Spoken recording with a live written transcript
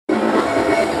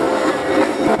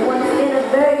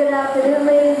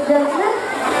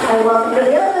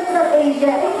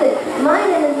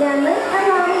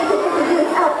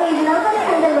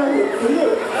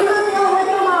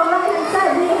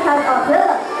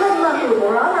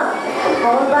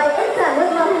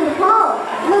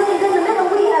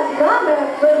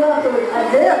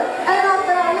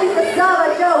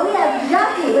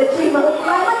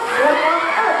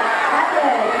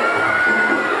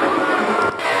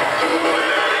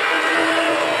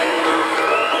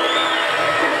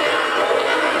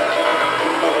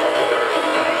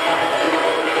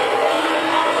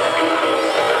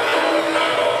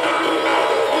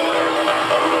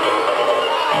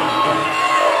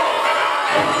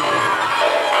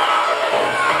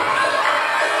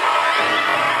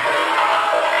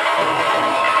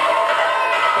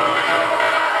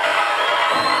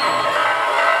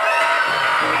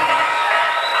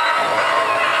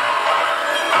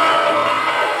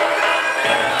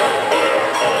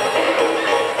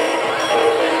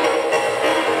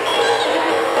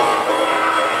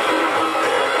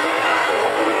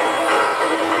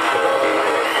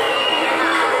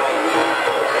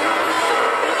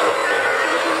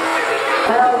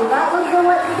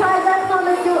what surprised I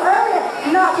promised you earlier.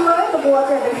 Not to worry, the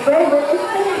water in the spray with is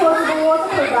being close to the water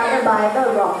provided by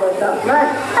the rock with the blood.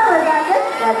 However, that's it.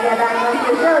 Let's get back on to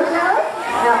the show, shall we?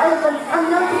 Now, elephants are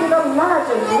known to be the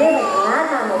largest living land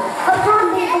mammals.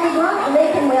 Upon being fully grown, they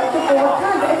can weigh up to 4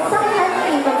 tons and sometimes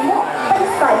even more. But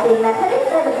despite being that heavy,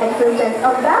 they have an excellent sense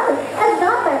of balance, as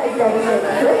Dr. is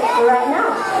demonstrating to it right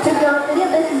now. To be honest with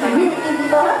you, this is really easy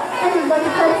for her, and she's going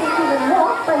to test it even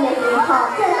more by making a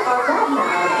top 10 on that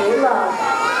analogy log.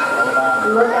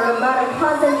 Look at the amount of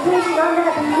concentration on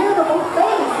that beautiful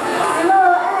face.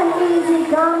 Slow and easy,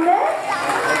 Gomber.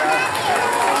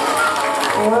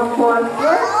 One more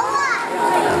foot.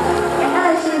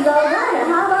 And she's all right.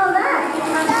 How about that?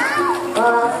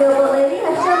 Silver Lady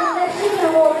has shown that she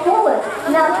can walk forward.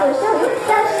 Now she'll show you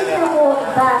that she can walk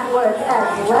backwards as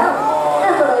well.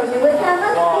 And for those of you with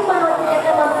cameras, you might want to get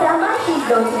them on camera. She's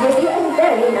going to give you a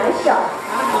very nice shot.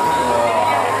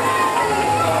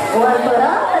 One foot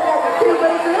up, and that's a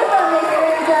 2-foot through. I'll make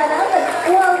it inside out.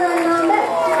 Well done, Gomber.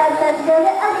 As that's good,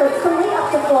 the efforts can weigh up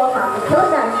to 4 pounds per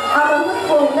kilogram. Our mahouts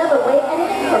will never weigh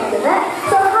anything close to that.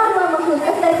 So how do our mahouts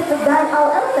affect the guide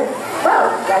our elephants?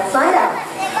 Well, let's find out.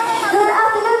 Good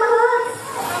afternoon, mahouts.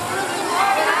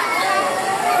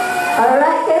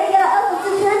 Alright, can we get our elephants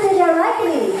to turn to their right,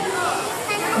 please?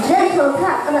 Gentle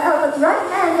tap on the elephant's right,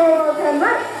 and they will turn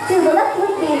right. To the left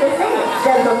would be the same.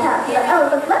 Gentle tap to the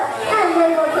elephant's left, and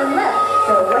they will turn left.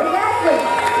 So what do you guys think?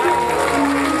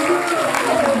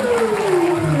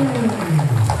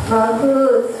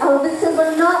 Mahouts, our visitors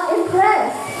were not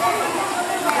impressed.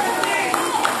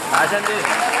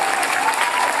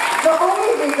 The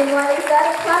only reason why they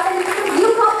started clapping is because you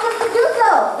prompted them to do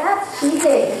so. That's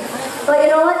cheating. But you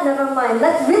know what? Never mind.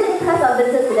 Let's really impress our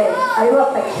visitors today. Are you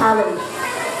up for a challenge?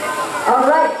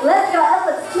 Alright, let's go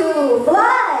efforts to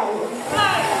fly.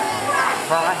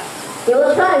 You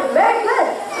will try very good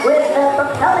with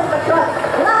propelling the truck.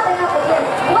 Laughing up again.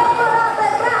 One foot off the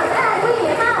ground, and we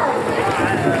have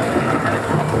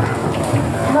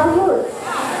mahouts.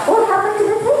 What happened to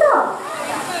the takeoff?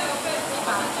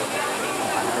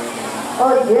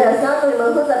 Oh dear, sounds like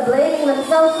mahouts are blaming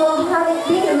themselves for having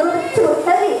been a little bit too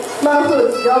heavy.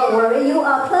 Mahouts, don't worry, you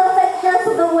are perfect just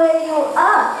the way you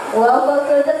are. Well, folks,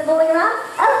 we're just fooling around.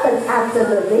 Elephants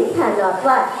absolutely cannot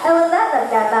fly. And with that,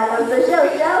 let's get back on the show,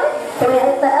 shall we? Can we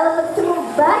ask the elephants to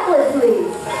move backwards,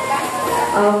 please?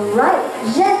 Alright,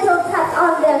 gentle taps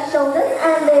on their shoulders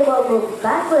and they will move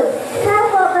backwards.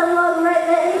 Tap off the log right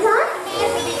there in time.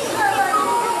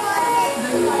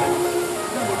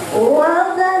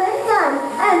 Well done in time.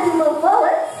 And to move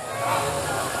forward,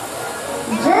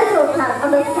 gentle tap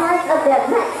on the sides of their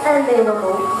necks and they will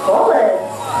move forward.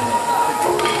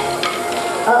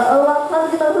 Our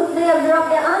clumsy mahouts may have dropped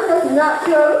their arms, not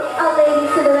sure. Our ladies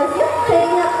to the rescue,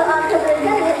 taking up the arms of the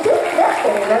intended to their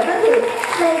favorite mahouts.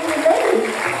 Thank you, ladies.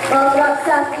 Well, throughout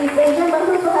Southeast Asia,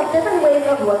 mahouts will have different ways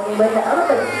of working with the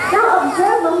elephants. Now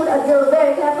observe mahout Adil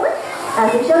very carefully. As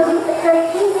he shows you, it's very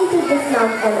easy to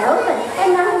dismount an elephant.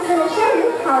 And now he's going to show you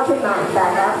how to mount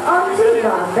back up onto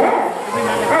Gomber.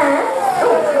 And,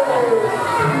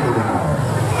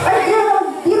 Adil, that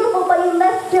was beautiful, but you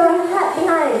left your hat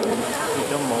behind.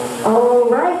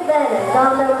 Alright then,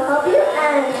 Gomber will help you,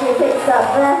 and she picks up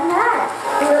the hat.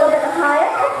 A little bit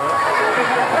higher.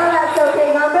 Oh, that's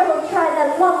okay, Gomber. We'll try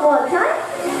that one more time.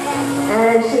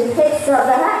 And she picks up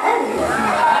the hat, and...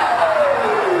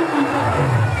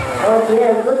 Oh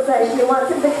dear, it looks like she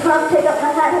wants him to come pick up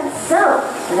the hat himself.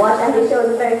 Watch as he shows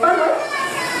a very fun way.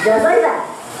 Just like that.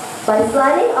 By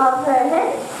sliding off her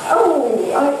head. Oh,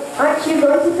 aren't you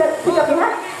going to pick up your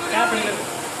hat?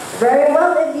 Very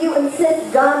well, if you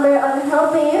insist, Gomber, on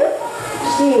helping you.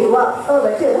 She walks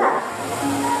over to the hat.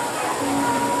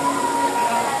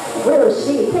 Will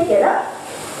she pick it up?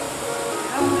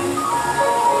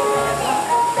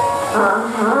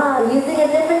 Using a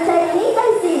different technique,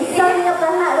 I see. Sucking up the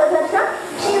hat with her trunk,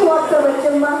 she walks over to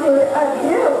mahout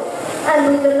Adil. And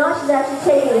believe it or not, she's actually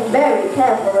taking it very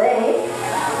carefully.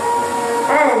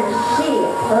 And she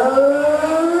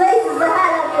places the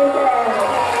hat up in there.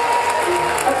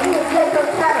 A few gentle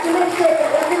taps to make sure it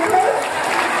is in place.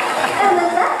 And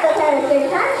with that, the parents shake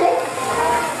handshakes.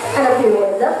 And a few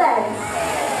words of thanks.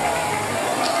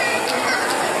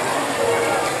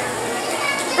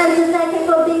 And to thank him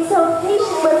for being so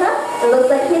patient with her, it looks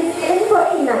like he's in for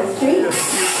a nice treat.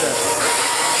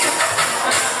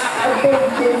 A big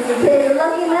juicy kid,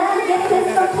 lucky man, gets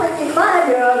kissed from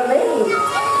 25-year-old lady.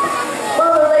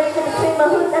 Well, the relationship between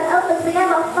mahouts and elephants began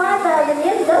about 5,000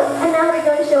 years ago, and now they're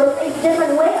going to show us a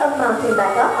different way of mounting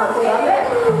back up onto our bed.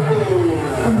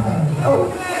 Oh.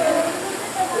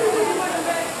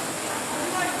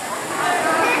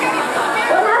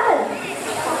 What happened?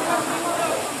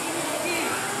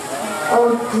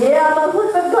 Yeah, but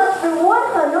who forgot to reward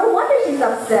her? No wonder she's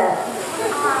upset.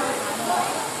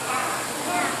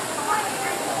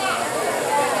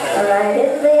 Alright,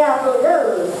 here the apple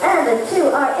goes. And the two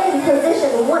are in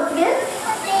position once again.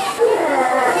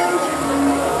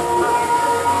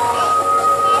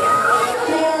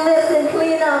 She lifts and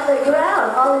clean off the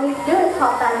ground. All we need to do is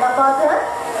hop back up onto her.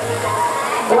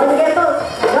 Once again, both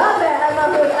Robert and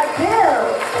Mahmoud are killed.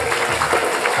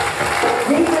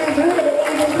 Deeply rooted in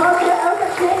Asian culture,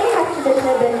 elephant training has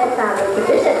traditionally been a family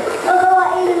tradition. Although our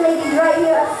Asian ladies right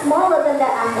here are smaller than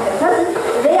their African cousins,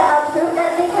 they are proof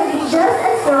that they can be just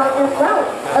as strong as well,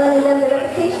 earning them the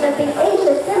reputation of being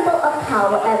Asia's symbol of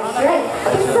power and strength.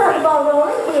 To start the ball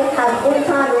rolling, we have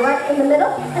Intan right in the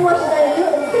middle, and what she's going to do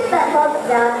is stick that hog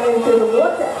down into the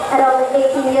water. At only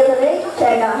 18 years of age,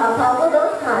 check out how powerful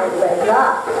those hind legs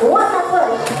are. One more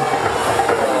push.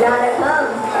 Down it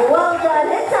comes. Well done,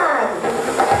 Intan.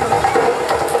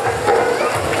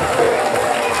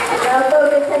 Now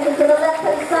focus attention to the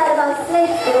left-hand side of our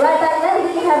snake. Right back there,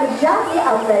 we have a jockey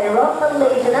out there, a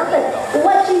Malaysian elephant.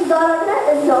 What she's got on her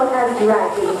is known as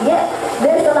dragging. Yes,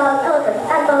 this allows elephants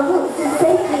and mahouts to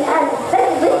safely and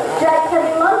effectively drag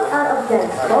heavy loads out of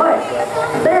dense forest.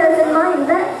 Bear in mind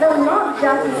that the log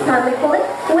jockey's primary pulling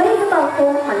weighs about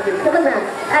 400 kilograms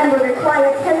and will require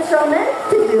 10 strong men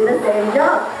to do the same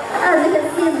job. As you can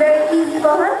see, it's very easy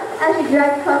for her as she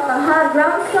drags across the hard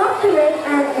ground, soft terrain,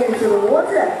 and into the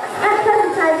water. At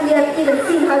present time, we have even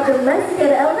seen how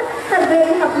domesticated elephants have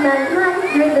greatly helped mankind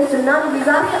during the tsunami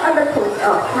disaster on the coast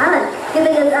of Thailand,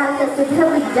 giving us access to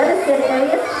heavily devastated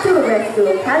areas to rescue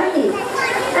localities.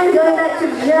 And going back to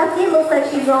Jackie, looks like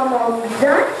she's almost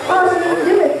done. All she needs to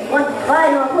do is one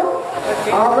final pull,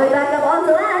 all the way back up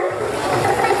onto land.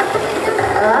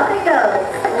 Up it goes.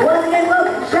 Once again, both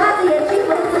Jackie and she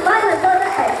was the final for the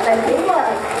expecting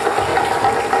one.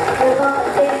 With all the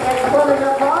taking and pulling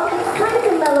the ball, it's time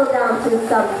to mellow down to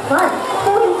some fun.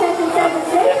 Holding tension center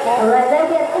stage, right there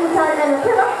we have Intan and a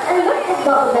pillow, and what is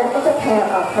bottom then is a pair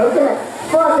of coconuts.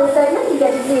 For this segment, you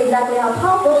get to see exactly how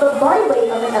powerful the body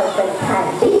weight of an elephant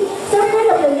can be. So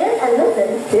pick up your ears and listen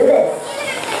to this.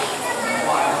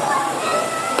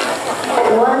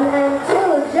 1 and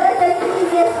 2, just as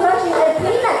easy as crushing a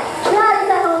peanut. Try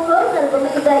this at home folks and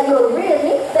believe that you'll agree with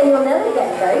me, then you'll never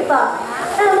get very far.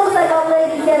 And it looks like our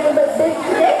ladies get a bit big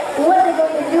today. What they're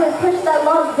going to do is push that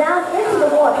log down into the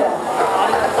water.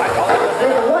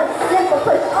 With one simple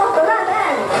push off the right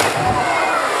hand.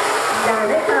 Down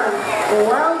it comes.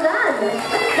 Well done.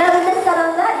 Now we missed out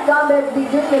on that. Gomber will be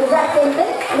doing the exact same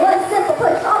thing. One simple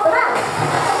push off the right.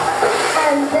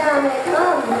 And down it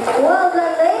comes. Well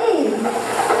done, ladies.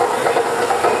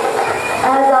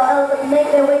 As our elephants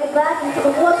make their way back into the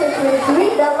water to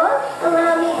retrieve their log,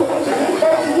 allow me to introduce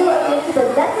them to you and to the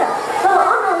Delta. So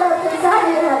on our left-hand side,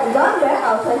 we have Gomber,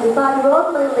 our 25-year-old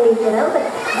Malaysian elephant.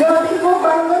 Don't be fooled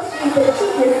by looks, she's the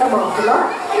cheapest amongst the lot.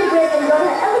 And great enjoy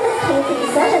her elephant painting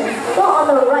sessions. So on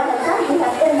the right-hand side, we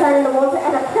have Intan in the water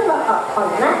and a pillar up on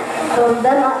land. Both of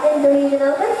them are Indonesian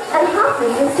elephants and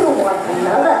half-breeds to one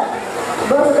another.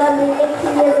 Both of them being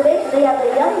 18 years of age, they are the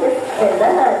youngest in the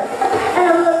herd. And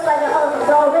it looks like the elephants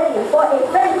are ready for a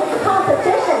friendly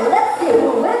competition. Let's see who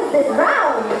wins this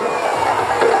round. And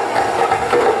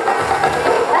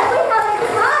we have a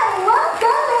tie. Well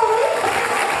done, ladies.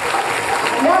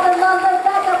 Now the logs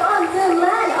back up onto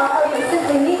land. Our elephants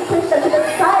simply need to push them to the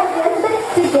side of the exhibit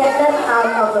to get them out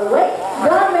of the way.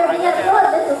 Gomber being at foot,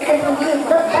 this will simply use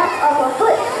the back of her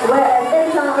foot, whereas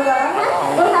Intan on the other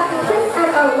hand will have to twist and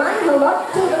align her log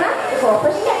to the mat before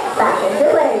pushing it back into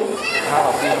place.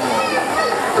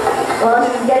 Well,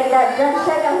 she's getting that done.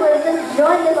 Check out who is just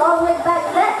joining us all the way back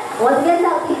there. Once again,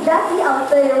 that will be Jackie, our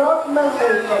 30-year-old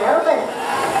Malaysian elephant.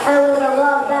 And we're going to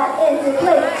log that into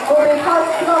place. We'll be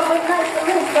passing off with nice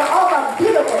salutes for all our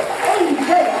beautiful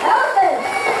Asian elephants.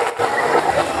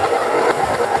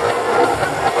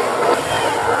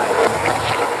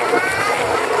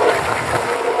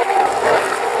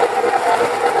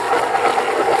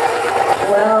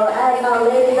 Well, as our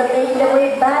ladies are making their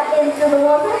way back into the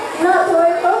water, not to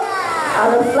worry, folks.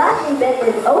 The flashing bit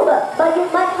is over, but you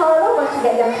might, however, want to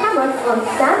get your cameras on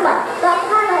standby. The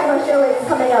highlight of our show is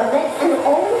coming up next, and it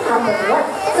only happens once,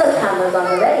 so cameras on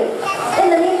the ready. In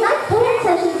the meantime, pay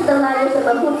attention to the language that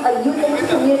the hoops are using to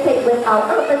communicate with our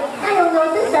elephants, and you'll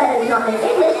notice that it's not in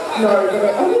English, nor is it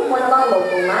in any one of our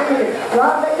local languages,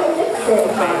 rather in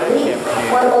extinct Chinese.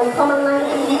 One of the most common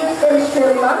languages used is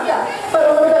Sri Lanka, but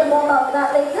a little bit more about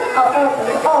that later. Our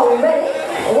elephants are all ready.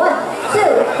 1, 2,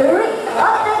 3,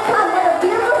 up they come. What a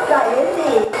beautiful sight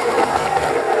indeed.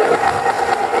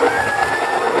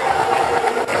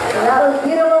 That was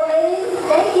beautiful, ladies.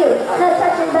 Thank you. Now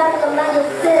touching back on the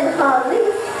language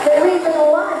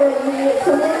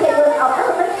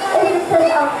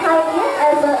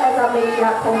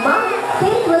for mine.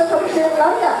 He was from Sri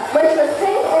Lanka, which was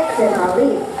trained in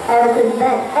Sinhalese. Ever since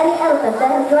then, any elephant that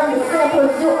has joined the Singapore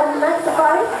Zoo on night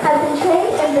safari has been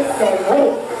trained in the same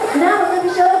way. Now we're going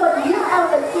to show you what new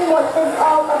elephant teamwork is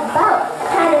all about.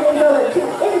 Handing it over to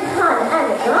Inhan and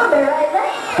Robert right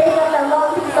there. Take up that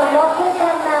long piece of rock with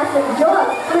that massive jaw.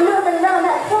 Maneuver around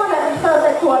that corner in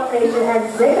perfect coordination and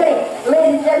synchrony.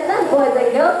 Ladies and gentlemen, boys and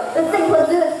girls, the Singapore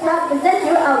Zoo is proud to present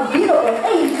you our beautiful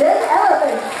Asian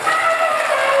elephant.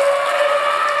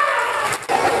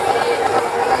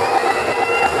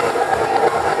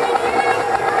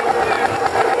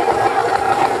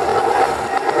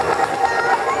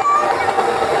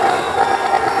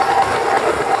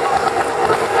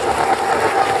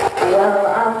 Well,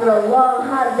 after a long,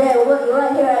 hot day working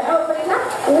right here at Elephant Camp,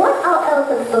 what our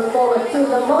elephants look forward to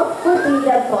the most would be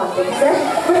their bonding session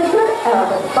with a good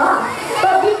elephant bath.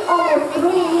 But being almost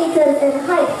 3 meters in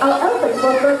height, our elephants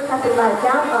will first have to lie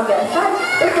down on their side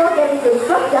before getting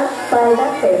instructed by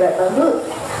their favorite mahouts.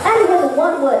 And with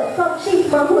one word from Chief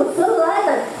Mahout to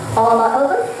Lyman, all our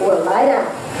elephants will lie down.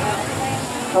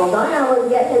 Hold on, I will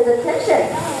get his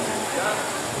attention.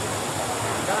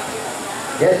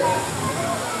 Yes.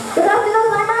 Good afternoon,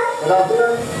 Lyman. Good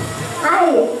afternoon. Hi.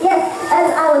 Yes,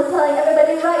 as I was telling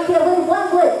everybody right here, with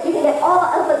one word, you can get all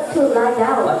elephants to lie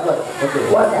down. One word. Okay.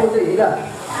 One word. Hida.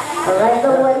 Alright, the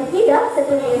word Hida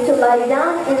simply means to lie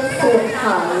down in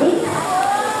Sinhalese.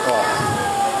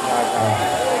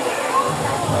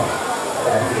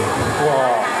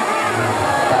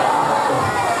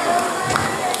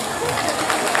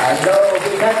 Hello,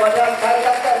 berikan pada kali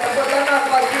kata tepuk tangan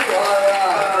bagi suara.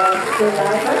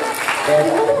 The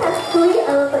elephant has 3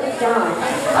 elephants down.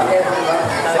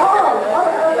 All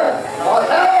elephants. Oh,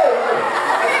 hey!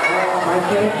 My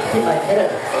friend, see my head.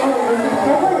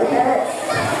 Careful with that.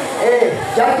 Hey,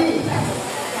 Jackie.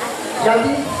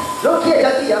 Jackie, look here,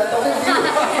 Jackie. I'm talking to you.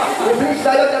 You please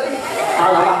lie down, Jackie.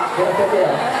 Alamak,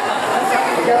 dia.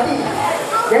 Jackie,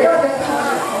 get down, Jackie.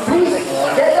 Please,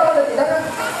 get down, Jackie.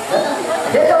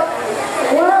 Get down.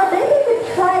 Well, maybe we could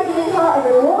try giving her a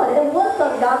reward. It worked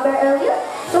on down there earlier.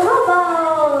 So how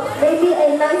about maybe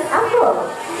a nice apple?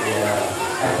 Yeah,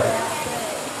 apple.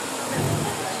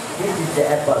 This is the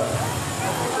apple.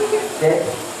 Okay?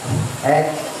 And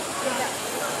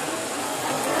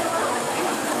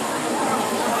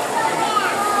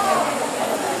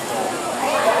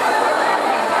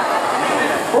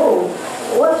oh,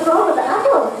 what's wrong with the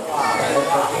apple?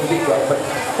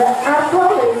 The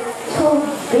apple is too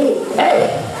big. hey!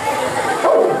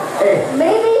 Oh, Hey!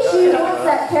 maybe she wants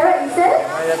that carrot instead?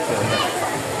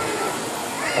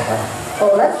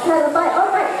 Oh, let's try the bite.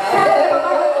 All right.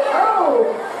 Oh,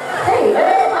 hey,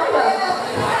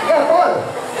 Yeah, boy!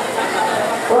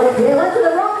 oh, they went to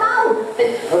the wrong mouth.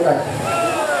 Hold on.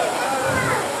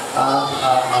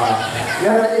 You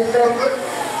have any spare food?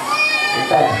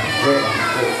 Good.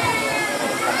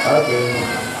 Okay.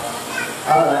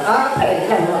 Alright.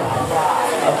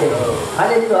 Okay.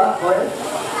 Honey, for you.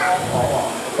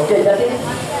 Okay, Jackie.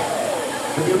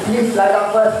 Would you please lie down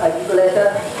first? I give you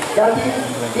later. Jackie,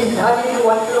 this honey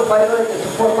 1 kilo fiber at the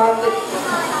supermarket.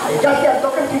 Hey, Jackie, I'm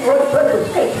talking to you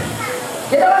first. Hey,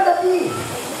 get down, Jackie.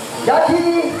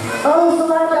 Jackie. Oh,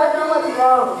 Sulaiman, I know what's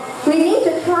wrong. We need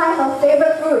to try her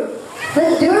favorite fruit, the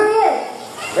durian.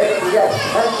 Wait, yes.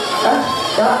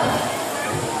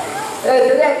 Hey,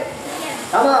 durian.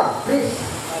 Come on, please.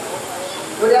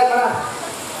 Durian mana?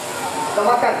 Kau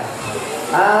makan.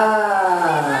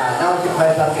 Now you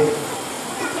try something.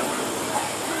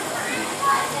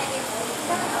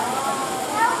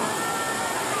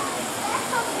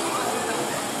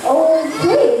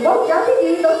 Okay, well, Jackie, do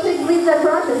you know twigs, leaves, and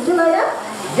branches? Do you like that?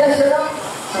 Yes, sir.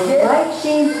 Yes. Right,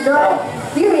 she's not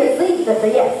furiously, but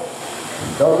yes.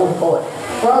 Don't move forward.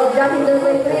 Well, Jackie's going to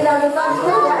wait 3,000 bucks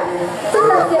for that. So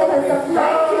let's get her some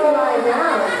nice to lie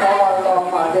down.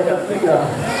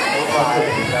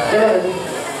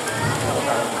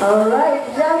 All right,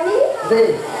 Jackie.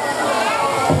 See.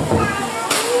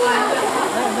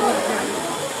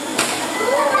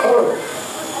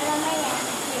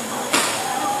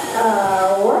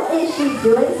 What is she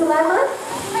doing, Sulaiman?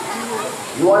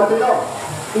 You want to know?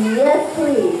 Yes,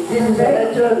 please. This is a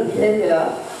natural behavior.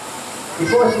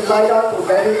 Before she lie down to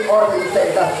bury all the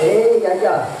insect dust. Hey,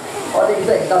 yeah. All the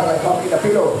insect dust like coffee the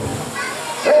pillow.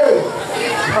 Hey!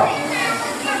 Stop.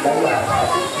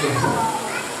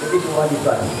 Maybe you want this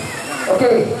one.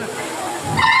 Okay.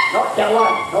 Not that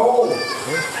one. No.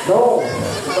 No.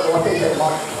 You put the water in that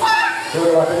mouth. Do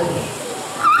the water.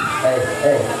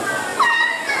 Hey.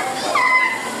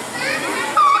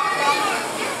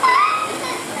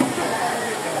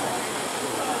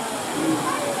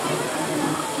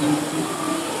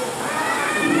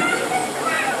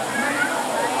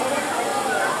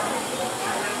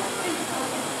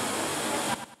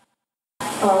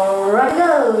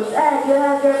 you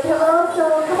have your pillow, so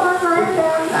come on, lie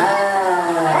down.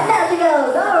 And down she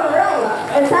goes.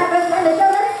 Alright. It's time for us to end the show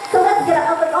then. So let's get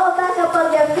up and all back up on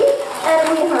their feet. And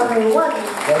we hover 1,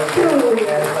 2, 3.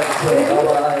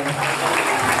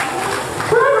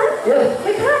 Yes.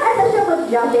 We can't end the show with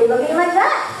Jackie looking like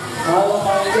that.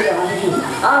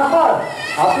 Paul.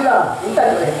 Abdullah. Minta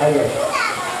dulu. Ayo.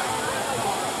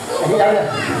 Ini ada.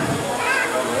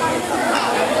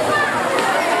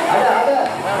 Ada.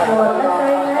 Well, let's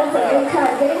very nice and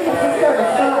inside getting to the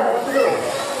star.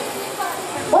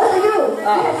 What do we do?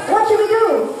 Yes, what should we do?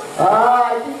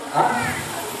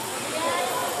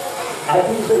 I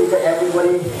think so that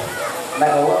everybody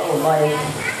like a walk on my.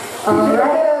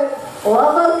 Alright. Well,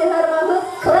 folks, you heard about hook.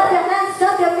 Clap your hands,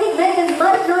 stomp your feet, make as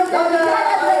much noise as you can.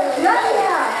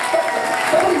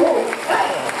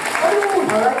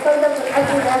 Alright, so I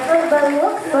think that's everybody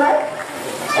looks like.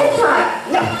 It's time.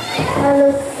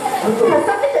 Has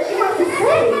something that she wants to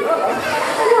say.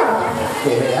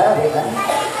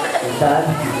 Intan,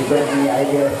 you got any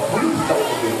idea?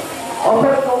 Open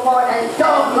your mouth and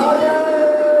talk louder.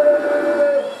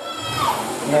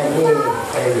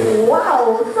 Wow,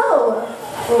 so,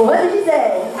 what did you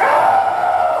say?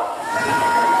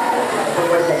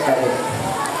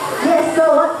 Yes, so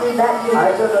what did that mean? I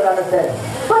don't understand.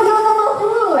 But you don't know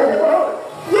food.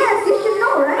 Yes, you should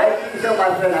know, right? I think so, my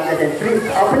friend, understand. Please,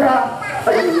 Abdullah.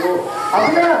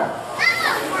 Abdullah.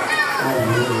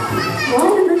 Why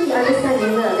doesn't she understand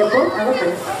Yunnan? They're both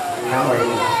elephants. Now I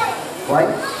know. Why?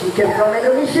 She came from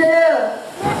Indonesia.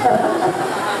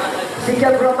 She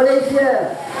came from Malaysia.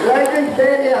 Language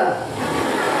barrier.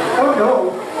 Oh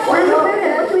no. Why not?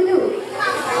 What do we do?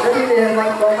 Maybe we have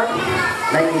one common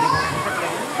language.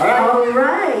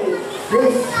 Alright.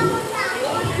 Please.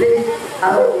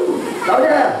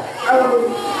 Louder.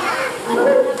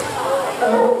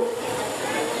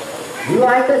 You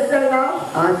understand now?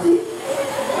 See?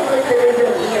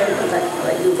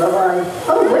 Like you, bye-bye.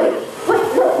 Oh, wait.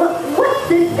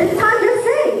 What is time you're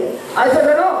saying? I said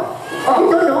no.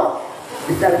 You don't know?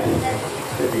 It's that.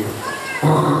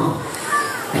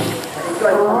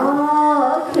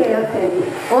 Oh, okay.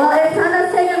 Well, it's time to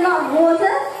take a lot of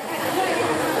water.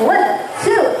 1,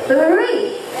 2,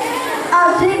 3.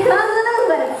 Out she comes in a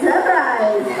wet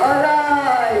surprise.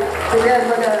 Alright.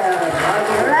 Together.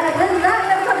 Alright, this is not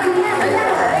going to come to the end.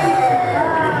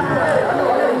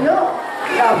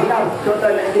 Now,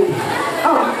 total ending.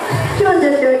 Oh, she was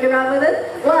just joking around with us.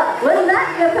 Well, with that,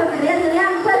 we'll come to the end of the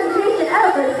presentation.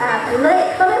 Elephants are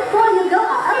late. But before you go,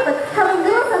 our elephants have a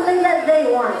little something that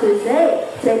they want to say.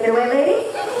 Take it away,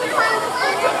 ladies.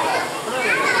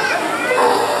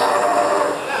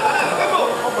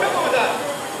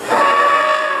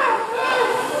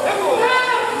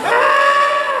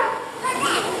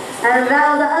 And that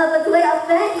was the elephant's way of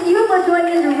thanking you for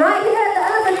joining us right here at the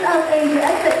Elephants of Asia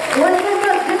exit. Once again,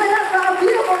 give it up for our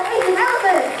beautiful Asian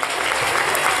elephants.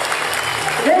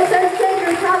 This presentation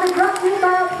is proudly brought to you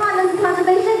by our partners in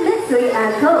conservation, Mitsui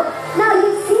and Co. Now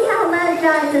you see how land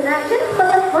giants in action, but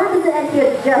the fun doesn't end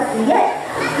here just yet.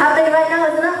 Happening right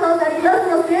now is an up-close and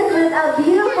personal experience with our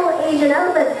beautiful Asian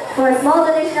elephants. For a small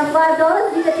donation of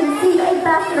 $5, you get to receive a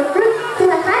basket of fruit to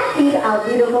hand feed our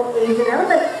beautiful Asian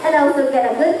elephants and also get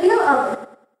a good feel of